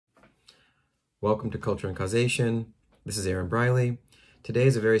Welcome to Culture and Causation. This is Briley. Today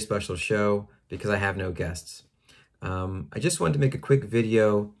is a very special show because I have no guests. I just wanted to make a quick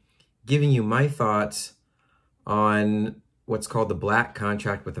video giving you my thoughts on what's called the Black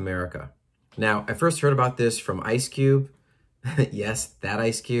Contract with America. Now, I first heard about this from Ice Cube. Yes, that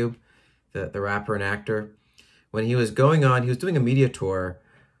Ice Cube, the rapper and actor. When he was doing a media tour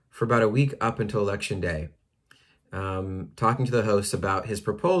for about a week up until Election Day, talking to the hosts about his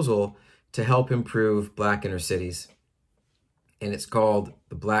proposal to help improve Black inner cities. And it's called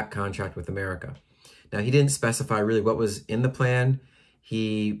the Black Contract with America. Now, he didn't specify really what was in the plan.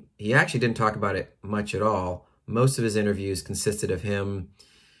 He actually didn't talk about it much at all. Most of his interviews consisted of him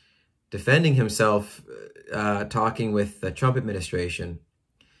defending himself, talking with the Trump administration,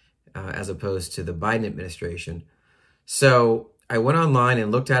 as opposed to the Biden administration. So I went online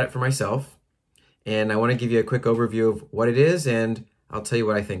and looked at it for myself. And I want to give you a quick overview of what it is, and I'll tell you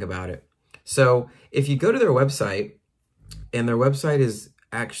what I think about it. So if you go to their website, and their website is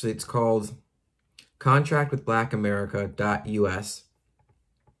actually, it's called contractwithblackamerica.us,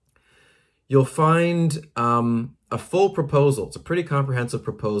 you'll find a full proposal. It's a pretty comprehensive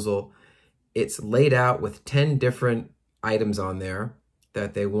proposal. It's laid out with 10 different items on there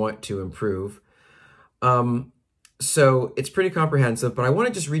that they want to improve. So it's pretty comprehensive, but I want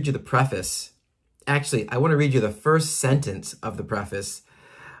to just read you the preface. Actually, I want to read you the first sentence of the preface,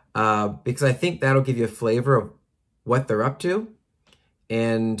 because I think that'll give you a flavor of what they're up to,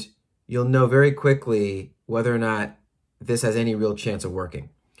 and you'll know very quickly whether or not this has any real chance of working.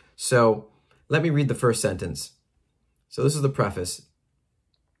 So let me read the first sentence. So this is the preface.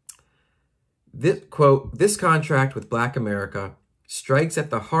 This, quote, "This contract with Black America strikes at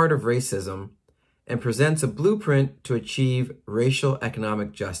the heart of racism and presents a blueprint to achieve racial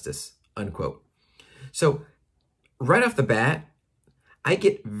economic justice," unquote. So right off the bat, I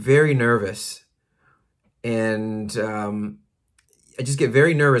get very nervous, and I just get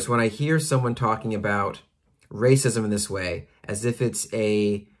very nervous when I hear someone talking about racism in this way, as if it's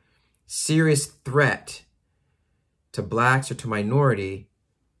a serious threat to Blacks or to minority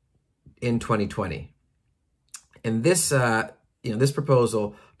in 2020. And this, this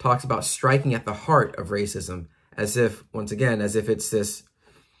proposal talks about striking at the heart of racism, as if, once again, as if it's this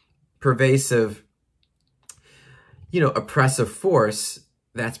pervasive, oppressive force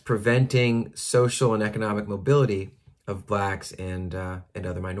that's preventing social and economic mobility of Blacks and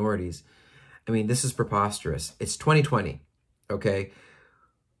other minorities. I mean, this is preposterous. It's 2020, okay?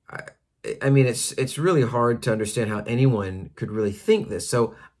 I mean, it's really hard to understand how anyone could really think this.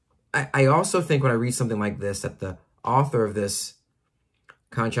 So I also think when I read something like this, that the author of this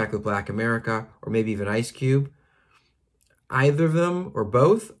contract with Black America, or maybe even Ice Cube, either of them or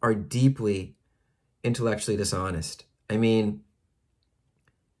both are deeply intellectually dishonest. I mean,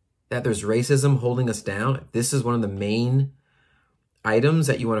 that there's racism holding us down. This is one of the main items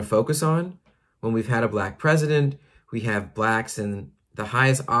that you want to focus on. When we've had a Black president, we have Blacks in the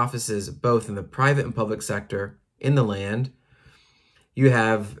highest offices, both in the private and public sector in the land. You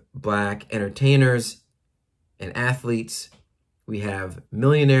have Black entertainers and athletes. We have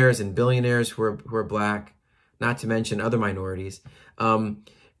millionaires and billionaires who are Black, not to mention other minorities.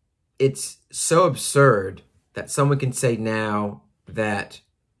 It's so absurd that someone can say now that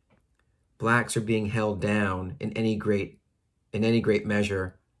Blacks are being held down in any great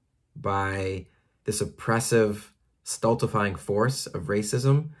measure by this oppressive, stultifying force of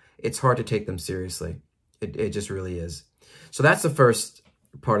racism. It's hard to take them seriously. It just really is. So that's the first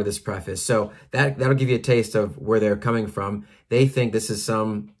part of this preface. So that'll give you a taste of where they're coming from. They think this is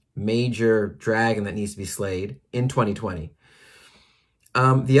some major dragon that needs to be slayed in 2020.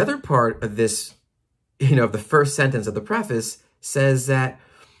 The other part of this, the first sentence of the preface says that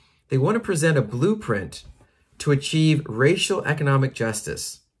they want to present a blueprint to achieve racial economic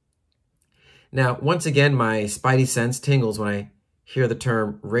justice. Now, once again, my spidey sense tingles when I hear the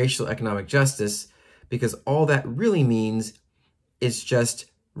term racial economic justice, because all that really means is just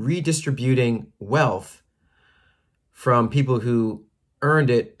redistributing wealth from people who earned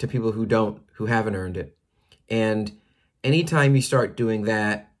it to people who haven't earned it. And anytime you start doing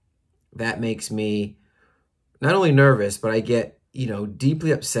that, that makes me not only nervous, but I get,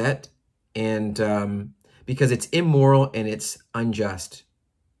 deeply upset, and because it's immoral and it's unjust.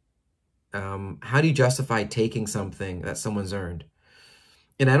 How do you justify taking something that someone's earned?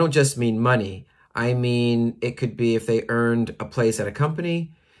 And I don't just mean money. I mean, it could be if they earned a place at a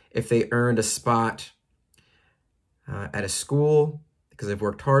company, if they earned a spot at a school because they've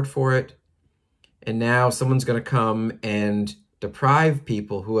worked hard for it. And now someone's going to come and deprive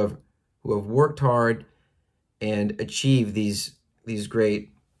people who have worked hard and achieved these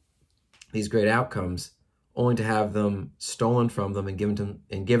great these great outcomes, only to have them stolen from them and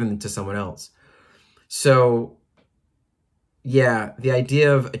given to someone else. So yeah, the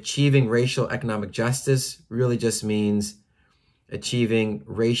idea of achieving racial economic justice really just means achieving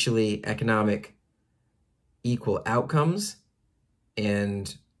racially economic equal outcomes.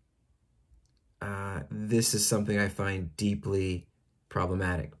 And this is something I find deeply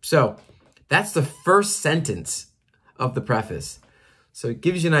problematic. So that's the first sentence of the preface. So it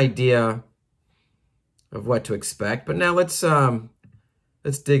gives you an idea of what to expect. But now let's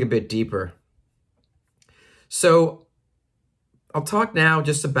dig a bit deeper. So I'll talk now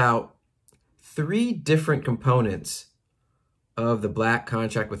just about 3 different components of the Black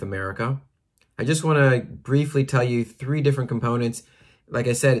Contract with America. I just want to briefly tell you 3 different components. Like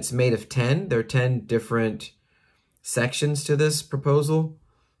I said, it's made of 10. There are 10 different sections to this proposal.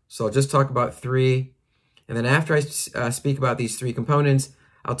 So I'll just talk about 3. And then after I speak about these 3 components,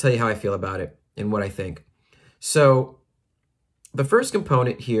 I'll tell you how I feel about it and what I think. So the first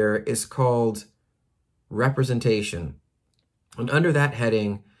component here is called representation. And under that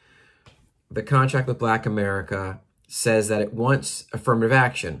heading, the Contract with Black America says that it wants affirmative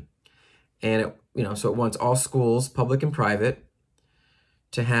action. And so it wants all schools, public and private,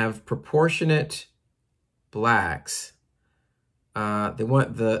 to have proportionate Blacks. They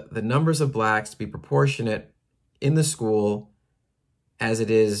want the numbers of Blacks to be proportionate in the school as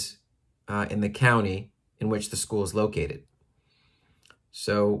it is in the county in which the school is located.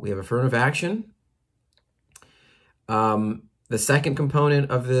 So we have affirmative action. The second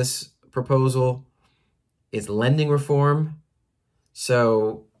component of this proposal is lending reform.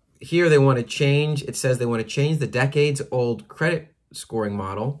 So here they want to change, it says they want to change the decades-old credit scoring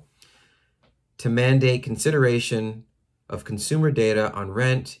model to mandate consideration of consumer data on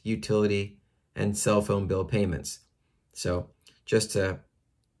rent, utility, and cell phone bill payments. So just to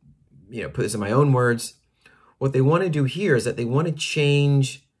put this in my own words, what they want to do here is that they want to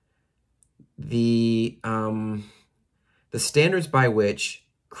change the standards by which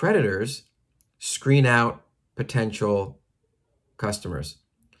creditors screen out potential customers.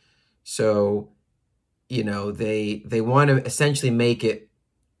 So, they want to essentially make it,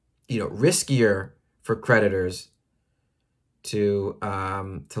 riskier for creditors to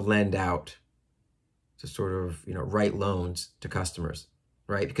lend out, to sort of, write loans to customers,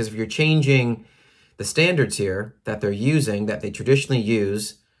 right? Because if you're changing the standards here that they're using, that they traditionally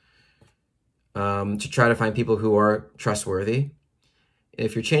use to try to find people who are trustworthy,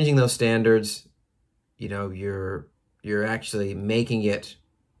 if you're changing those standards, you're actually making it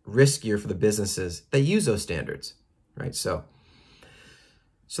riskier for the businesses that use those standards, right? So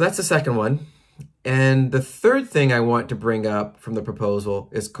that's the second one. And the third thing I want to bring up from the proposal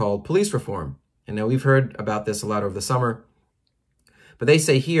is called police reform. And now we've heard about this a lot over the summer, but they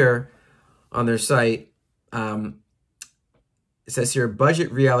say here on their site, it says here,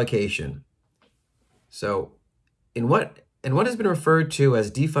 budget reallocation. So in what has been referred to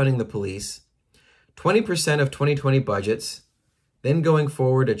as defunding the police, 20% of 2020 budgets, then going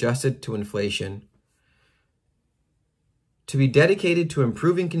forward adjusted to inflation, to be dedicated to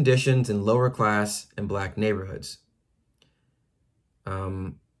improving conditions in lower class and Black neighborhoods.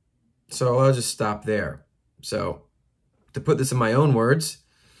 So I'll just stop there. So to put this in my own words,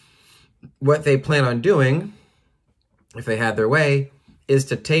 what they plan on doing, if they had their way, is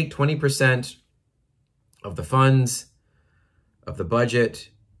to take 20% of the funds, of the budget,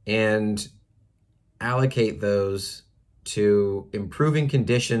 and allocate those to improving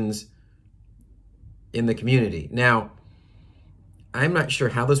conditions in the community. Now, I'm not sure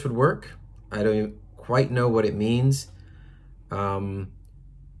how this would work. I don't quite know what it means.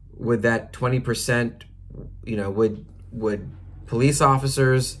 Would that 20%, would police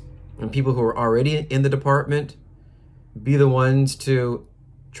officers and people who are already in the department be the ones to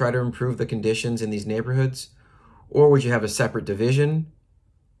try to improve the conditions in these neighborhoods? Or would you have a separate division,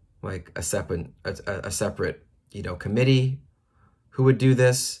 like a separate committee who would do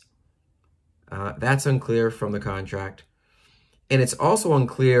this? That's unclear from the contract. And it's also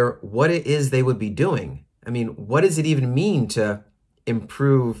unclear what it is they would be doing. I mean, what does it even mean to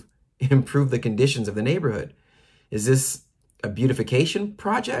improve the conditions of the neighborhood? Is this a beautification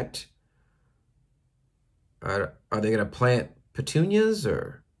project? Are they going to plant petunias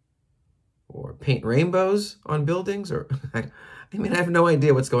or paint rainbows on buildings? Or I have no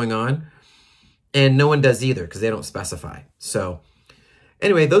idea what's going on. And no one does either because they don't specify. So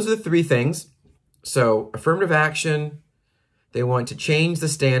anyway, those are the 3 things. So affirmative action, they want to change the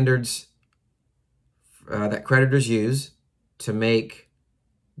standards that creditors use to make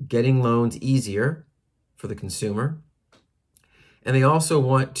getting loans easier for the consumer. And they also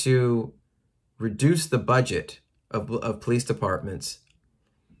want to reduce the budget of police departments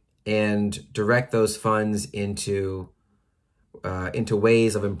and direct those funds into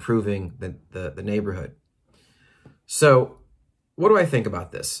ways of improving the neighborhood. So what do I think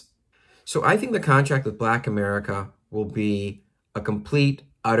about this? So I think the contract with Black America will be a complete,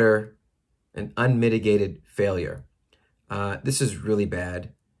 utter, and unmitigated failure. This is really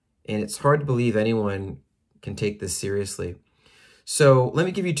bad, and it's hard to believe anyone can take this seriously. So let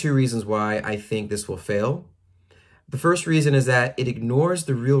me give you two reasons why I think this will fail. The first reason is that it ignores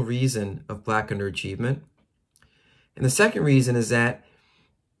the real reason of Black underachievement. And the second reason is that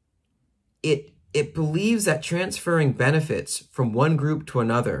it believes that transferring benefits from one group to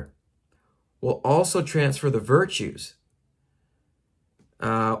another will also transfer the virtues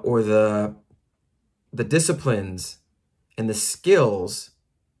or the disciplines and the skills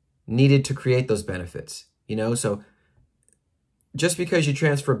needed to create those benefits. So just because you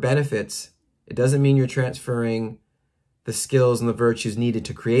transfer benefits, it doesn't mean you're transferring the skills and the virtues needed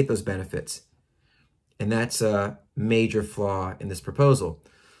to create those benefits. And that's a major flaw in this proposal.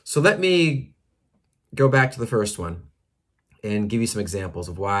 So let me go back to the first one and give you some examples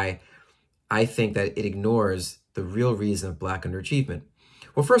of why I think that it ignores the real reason of Black underachievement.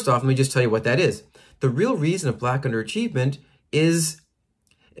 Well, first off, let me just tell you what that is. The real reason of Black underachievement is,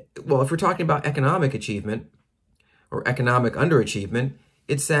 well, if we're talking about economic achievement or economic underachievement,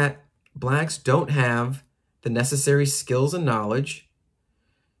 it's that Blacks don't have the necessary skills and knowledge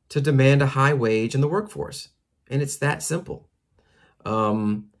to demand a high wage in the workforce. And it's that simple.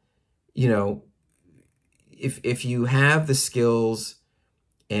 If you have the skills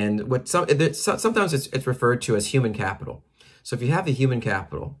and sometimes it's referred to as human capital. So if you have the human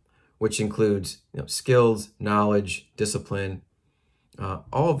capital, which includes skills, knowledge, discipline,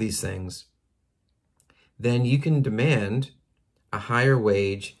 all of these things, then you can demand a higher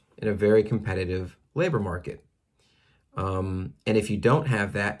wage in a very competitive labor market. And if you don't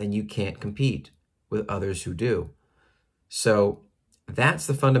have that, then you can't compete with others who do. So that's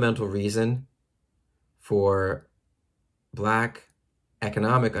the fundamental reason for Black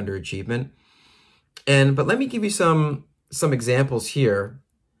economic underachievement. But let me give you some examples here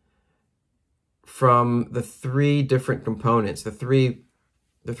from the three different components, the three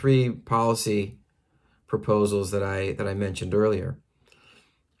policy proposals that I mentioned earlier.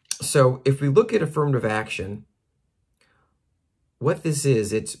 So if we look at affirmative action, what this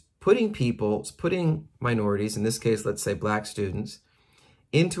is, it's putting minorities, in this case, let's say Black students,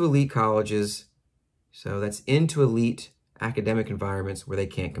 into elite colleges. So that's into elite academic environments where they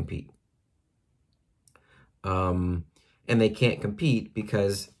can't compete. And they can't compete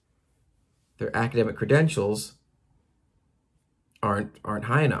because their academic credentials aren't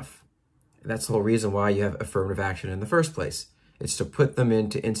high enough. And that's the whole reason why you have affirmative action in the first place. It's to put them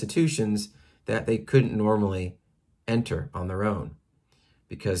into institutions that they couldn't normally enter on their own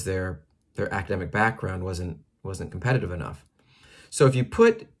because their academic background wasn't competitive enough. So if you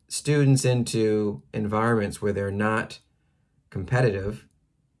put students into environments where they're not competitive,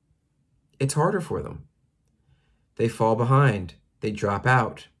 it's harder for them. They fall behind. They drop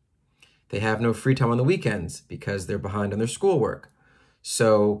out. They have no free time on the weekends because they're behind on their schoolwork.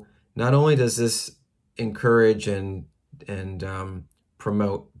 So not only does this encourage and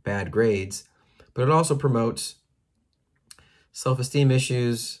promote bad grades, but it also promotes self-esteem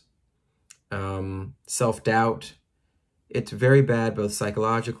issues, self-doubt. It's very bad both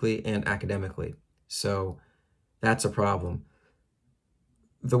psychologically and academically. So that's a problem.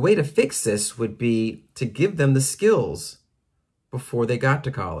 The way to fix this would be to give them the skills before they got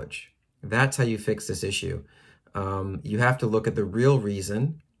to college. That's how you fix this issue. You have to look at the real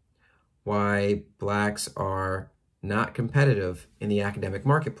reason why Blacks are not competitive in the academic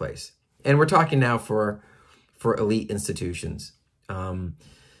marketplace. And we're talking now for elite institutions. And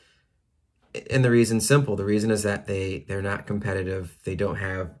the reason's simple. The reason is that they're not competitive. They don't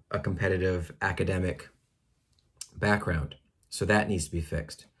have a competitive academic background. So that needs to be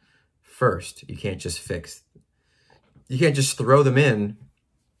fixed. First, you can't just throw them in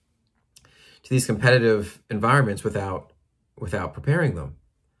to these competitive environments without preparing them.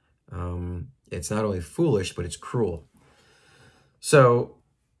 It's not only foolish, but it's cruel. So,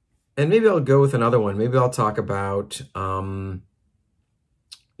 and maybe I'll go with another one. Maybe I'll talk about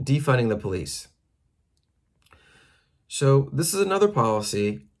defunding the police. So this is another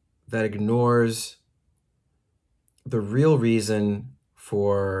policy that ignores the real reason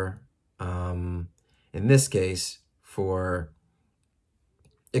for, in this case,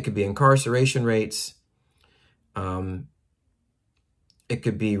 it could be incarceration rates, it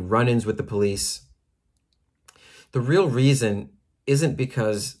could be run-ins with the police. The real reason isn't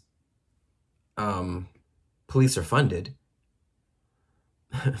because police are funded.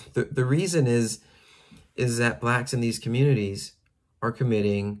 The reason is that blacks in these communities are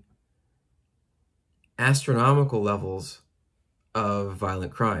committing astronomical levels of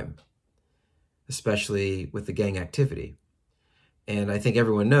violent crime, especially with the gang activity. And I think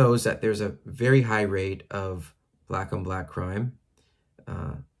everyone knows that there's a very high rate of black on black crime,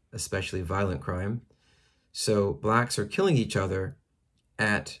 especially violent crime. So blacks are killing each other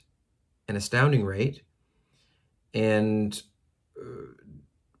at an astounding rate, and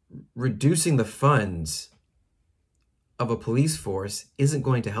reducing the funds of a police force isn't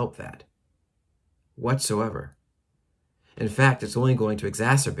going to help that whatsoever. In fact, it's only going to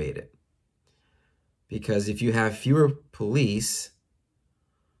exacerbate it. Because if you have fewer police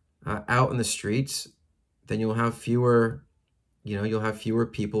out in the streets, then you'll have fewer, you'll have fewer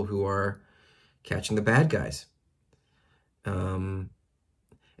people who are catching the bad guys. And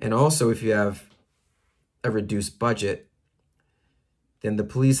also, if you have a reduced budget, then the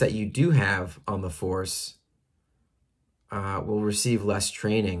police that you do have on the force will receive less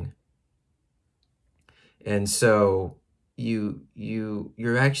training. And so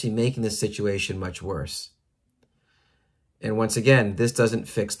you're actually making this situation much worse. And once again, this doesn't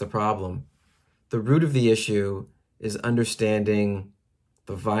fix the problem. The root of the issue is understanding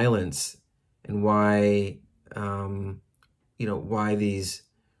the violence and why, why these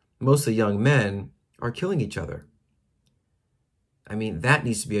mostly young men are killing each other. I mean, that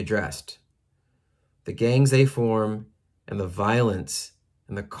needs to be addressed. The gangs they form and the violence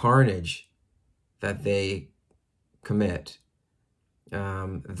and the carnage that they commit,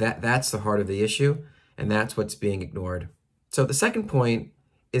 that's the heart of the issue, and that's what's being ignored. So the second point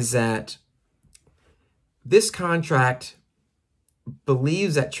is that this contract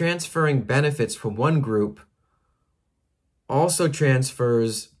believes that transferring benefits from one group also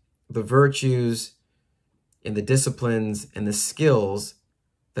transfers the virtues and the disciplines and the skills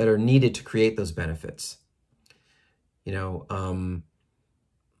that are needed to create those benefits.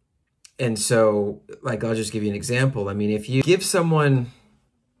 And so, like, I'll just give you an example. I mean, if you give someone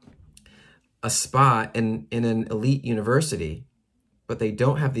a spot in an elite university, but they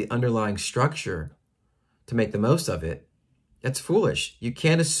don't have the underlying structure to make the most of it, that's foolish. You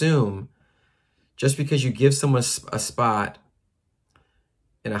can't assume just because you give someone a spot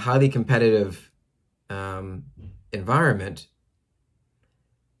in a highly competitive environment,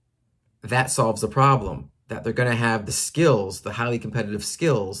 that solves the problem, that they're going to have the skills, the highly competitive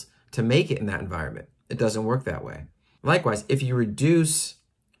skills to make it in that environment. It doesn't work that way. Likewise, if you reduce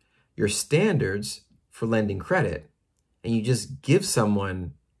your standards for lending credit and you just give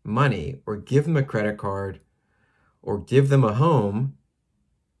someone money or give them a credit card or give them a home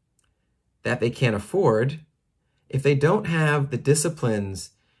that they can't afford, if they don't have the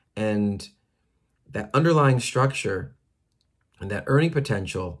disciplines and that underlying structure and that earning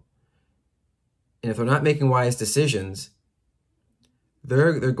potential, and if they're not making wise decisions,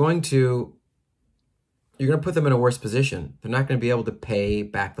 you're going to put them in a worse position. They're not going to be able to pay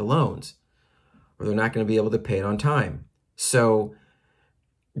back the loans, or they're not going to be able to pay it on time. So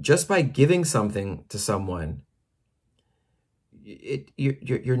just by giving something to someone,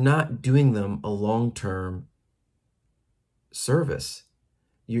 you're not doing them a long-term service.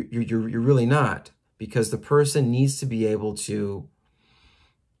 You're really not, because the person needs to be able to,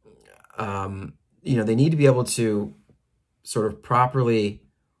 they need to be able to sort of properly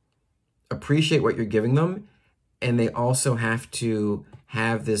appreciate what you're giving them, and they also have to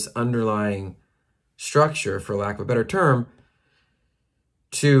have this underlying structure, for lack of a better term,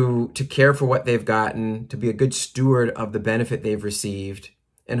 to care for what they've gotten, to be a good steward of the benefit they've received,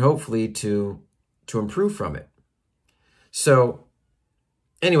 and hopefully to improve from it. So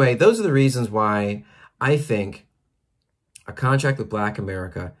anyway, those are the reasons why I think a contract with Black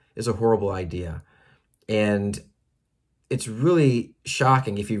America is a horrible idea. And it's really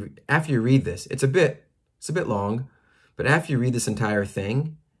shocking after you read this. It's a bit long, but after you read this entire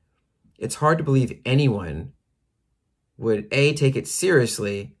thing, it's hard to believe anyone would A, take it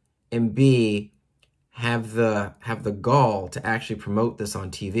seriously, and B, have the gall to actually promote this on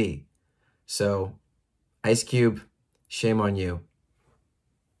TV. So, Ice Cube, shame on you.